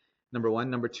 Okay, number one.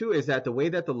 Number two is that the way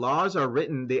that the laws are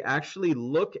written, they actually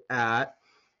look at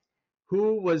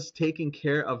who was taking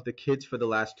care of the kids for the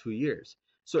last 2 years.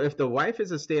 So if the wife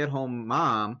is a stay-at-home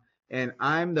mom and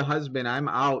I'm the husband, I'm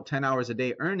out 10 hours a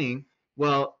day earning,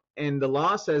 well, and the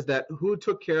law says that who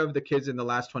took care of the kids in the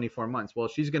last 24 months? Well,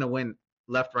 she's going to win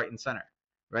left, right, and center,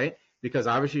 right? Because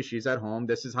obviously she's at home.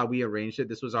 This is how we arranged it.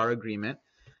 This was our agreement.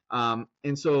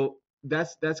 And so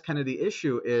that's kind of the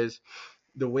issue, is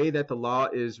the way that the law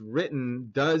is written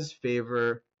does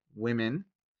favor women.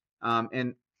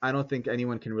 And I don't think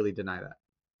anyone can really deny that.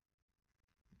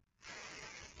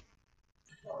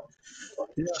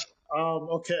 Yeah.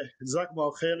 Okay.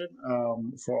 Jazakallah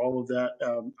khairan for all of that.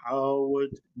 I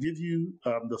would give you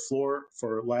the floor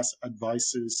for last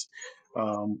advices.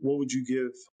 What would you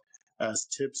give as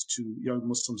tips to young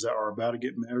Muslims that are about to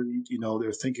get married?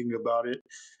 They're thinking about it,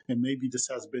 and maybe this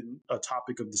has been a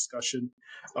topic of discussion.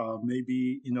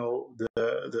 Maybe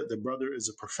the brother is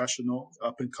a professional,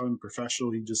 up and coming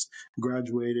professional. He just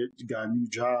graduated, got a new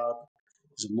job.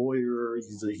 he's a lawyer,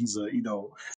 he's a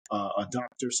a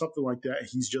doctor, something like that.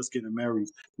 He's just getting married.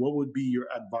 What would be your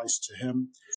advice to him,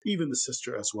 even the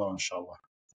sister as well, inshallah?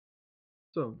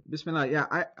 So, Bismillah, yeah,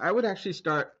 I would actually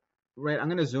start, right? I'm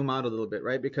going to zoom out a little bit,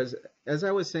 right? Because as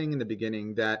I was saying in the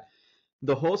beginning, that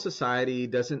the whole society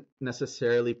doesn't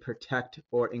necessarily protect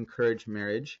or encourage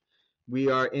marriage.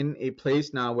 We are in a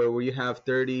place now where we have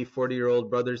 30, 40-year-old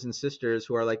brothers and sisters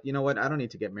who are like, you know what? I don't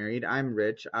need to get married. I'm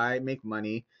rich. I make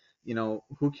money.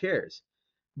 Who cares?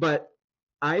 But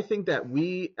I think that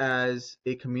we as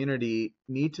a community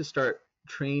need to start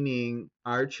training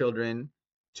our children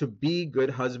to be good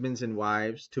husbands and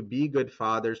wives, to be good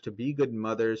fathers, to be good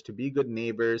mothers, to be good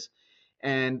neighbors,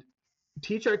 and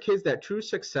teach our kids that true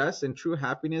success and true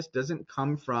happiness doesn't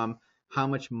come from how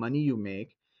much money you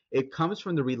make. It comes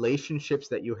from the relationships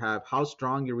that you have, how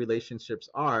strong your relationships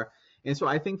are. And so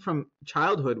I think from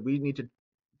childhood, we need to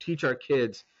teach our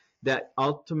kids that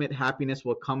ultimate happiness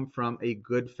will come from a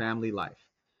good family life.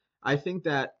 I think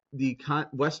that the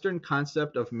Western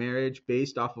concept of marriage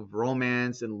based off of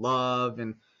romance and love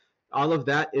and all of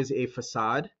that is a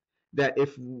facade that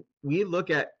if we look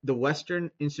at the Western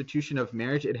institution of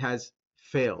marriage, it has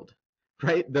failed,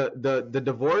 right? The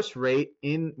divorce rate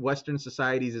in Western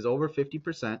societies is over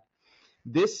 50%.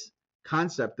 This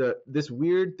concept, this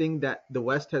weird thing that the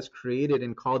West has created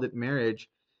and called it marriage,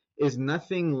 is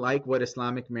nothing like what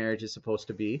Islamic marriage is supposed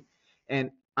to be.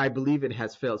 And I believe it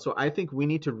has failed. So I think we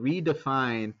need to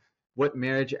redefine what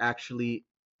marriage actually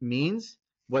means,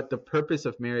 what the purpose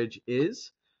of marriage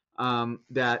is,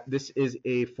 that this is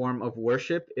a form of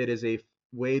worship. It is a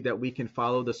way that we can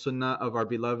follow the sunnah of our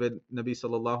beloved Nabi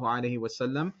sallallahu alaihi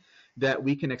wasallam, that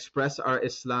we can express our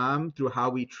Islam through how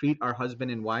we treat our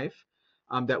husband and wife,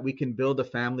 that we can build a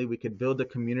family, we could build a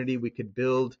community, we could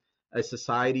build a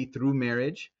society through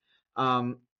marriage,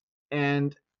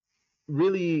 and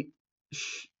really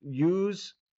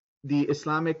use the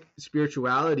Islamic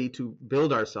spirituality to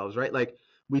build ourselves, right? Like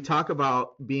we talk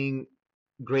about being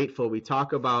grateful, we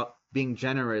talk about being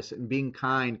generous and being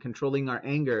kind, controlling our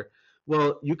anger.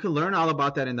 Well, you can learn all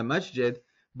about that in the masjid,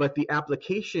 but the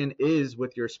application is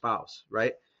with your spouse,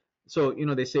 right? So,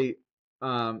 they say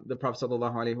the Prophet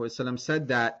ﷺ said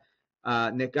that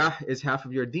nikah is half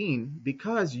of your deen,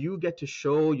 because you get to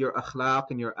show your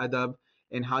akhlaq and your adab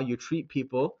and how you treat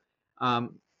people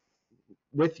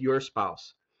with your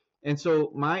spouse. And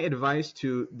so my advice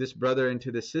to this brother and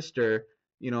to this sister,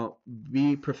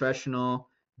 be professional,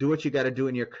 do what you got to do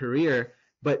in your career,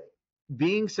 but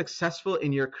being successful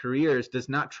in your careers does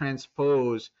not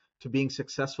transpose to being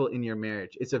successful in your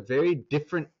marriage. It's a very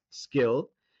different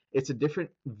skill. It's a different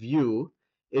view.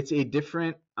 It's a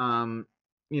different,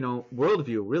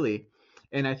 worldview, really.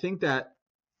 And I think that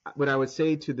what I would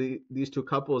say to these two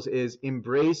couples is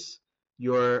embrace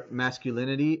your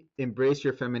masculinity, embrace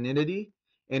your femininity,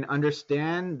 and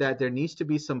understand that there needs to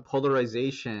be some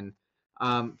polarization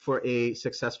for a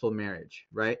successful marriage,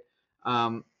 right?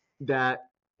 That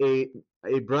a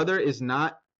brother is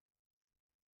not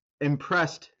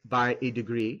impressed by a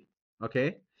degree,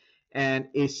 okay, and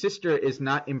a sister is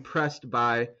not impressed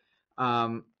by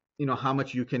how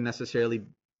much you can necessarily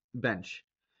bench.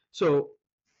 So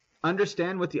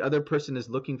understand what the other person is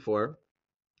looking for,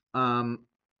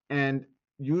 and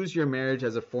use your marriage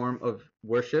as a form of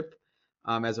worship,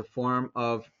 as a form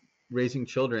of raising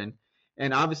children,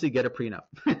 and obviously get a prenup,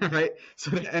 right?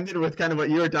 So it ended with kind of what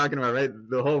you were talking about, right?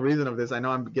 The whole reason of this, I know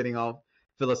I'm getting all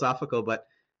philosophical, but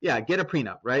yeah, get a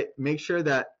prenup, right? Make sure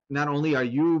that not only are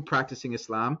you practicing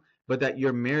Islam, but that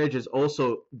your marriage is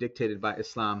also dictated by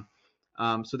Islam.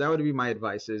 So that would be my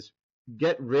advice: is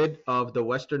get rid of the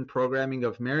Western programming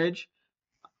of marriage,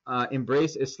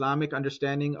 embrace Islamic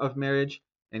understanding of marriage,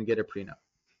 and get a prenup.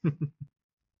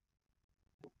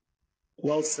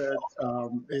 Well said.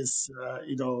 Is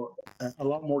a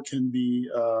lot more can be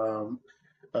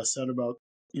said about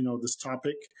this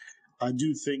topic. I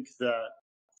do think that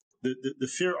the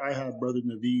fear I have, Brother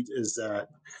Naveed, is that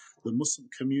the Muslim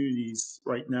communities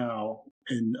right now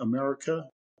in America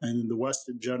and in the West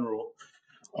in general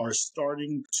are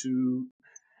starting to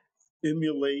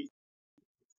emulate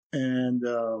and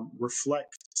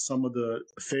reflect some of the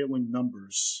failing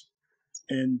numbers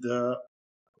in the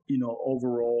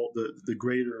overall the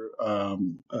greater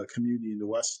community in the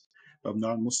West of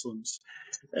non-Muslims,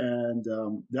 and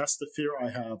that's the fear I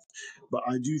have. But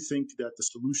I do think that the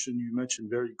solution you mentioned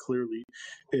very clearly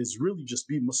is really just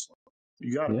be Muslim.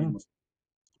 You got to be Yeah. Muslim.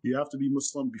 You have to be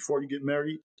Muslim before you get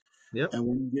married, Yep. and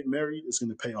when you get married, it's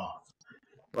going to pay off,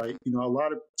 right? A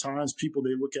lot of times people,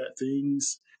 they look at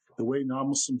things the way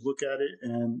non-Muslims look at it,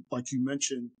 and like you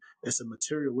mentioned, it's a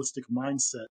materialistic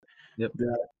mindset Yep.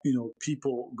 that,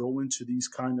 people go into these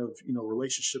kind of,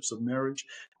 relationships of marriage.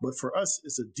 But for us,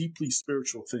 it's a deeply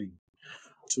spiritual thing,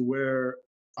 to where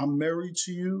I'm married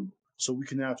to you so we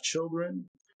can have children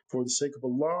for the sake of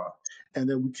Allah, and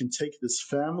then we can take this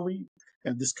family,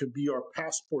 and this could be our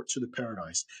passport to the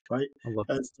paradise, right? Allah.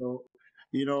 And so,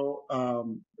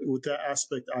 with that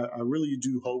aspect, I really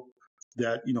do hope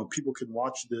that, people can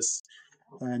watch this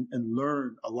and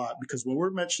learn a lot, because when we're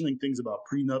mentioning things about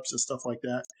prenups and stuff like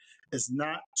that, it's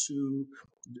not to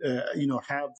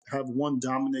have one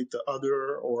dominate the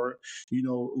other, or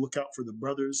look out for the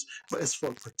brothers, but it's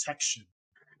for protection.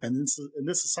 And in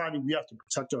this society, we have to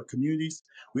protect our communities.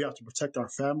 We have to protect our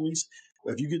families.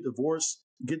 If you get divorced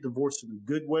in a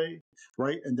good way,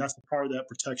 right? And that's the part of that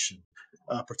protection,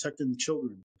 protecting the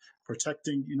children,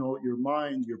 protecting, your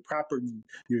mind, your property,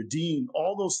 your deen.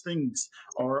 All those things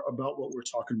are about what we're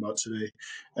talking about today.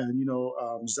 And,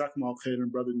 Jazakumullah khairan,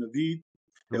 Brother Naveed.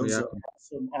 It was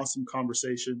an awesome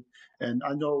conversation. And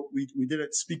I know we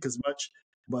didn't speak as much,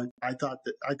 but I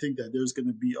think that there's going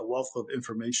to be a wealth of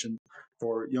information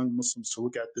for young Muslims to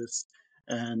look at this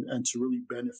and to really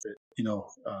benefit.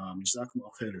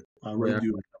 Jazakumullah khairan. I really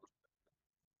do.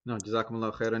 No,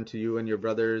 Jazakumullah khairan to you and your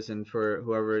brothers, and for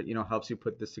whoever, helps you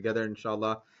put this together,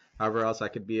 inshallah. However else I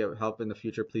could be of help in the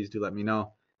future, please do let me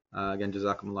know. Again,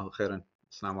 Jazakumullah khairan.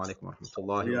 Assalamu alaikum wa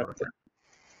rahmatullahi wa barakatuh.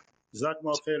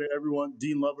 Jazakumullah khairan, everyone.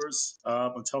 Deen lovers.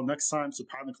 Until next time,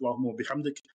 subhanak Allahumma wa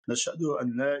bihamdik. Nashhadu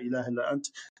an la ilaha illa ant.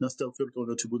 Nastaghfiruka wa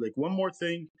natubu ilayk. One more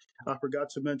thing I forgot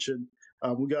to mention.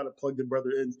 We got to plug the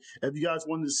brother in. If you guys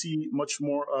wanted to see much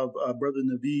more of Brother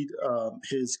Naveed,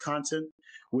 his content,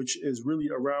 which is really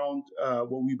around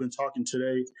what we've been talking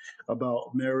today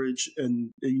about marriage,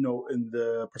 and in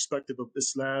the perspective of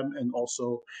Islam, and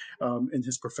also in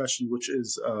his profession, which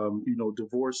is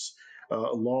divorce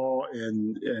law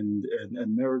and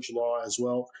marriage law as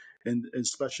well, and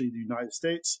especially the United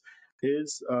States.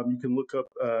 You can look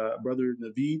up Brother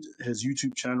Naveed. His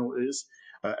YouTube channel is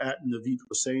at Naveed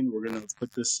Husain. We're going to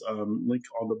put this link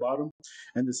on the bottom.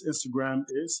 And this Instagram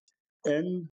is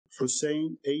N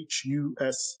Husain,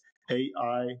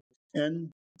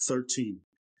 HUSAIN 13.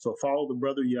 So follow the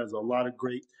brother. He has a lot of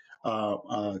great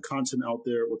content out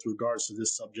there with regards to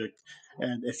this subject.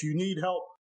 And if you need help,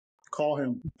 call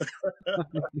him.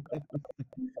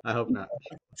 I hope not.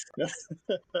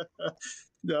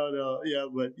 No, yeah,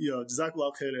 but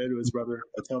Jazakallah khair anyways, brother.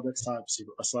 Until next time.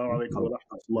 Assalamu alaikum wa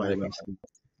rahmatullahi wa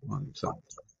barakatuh.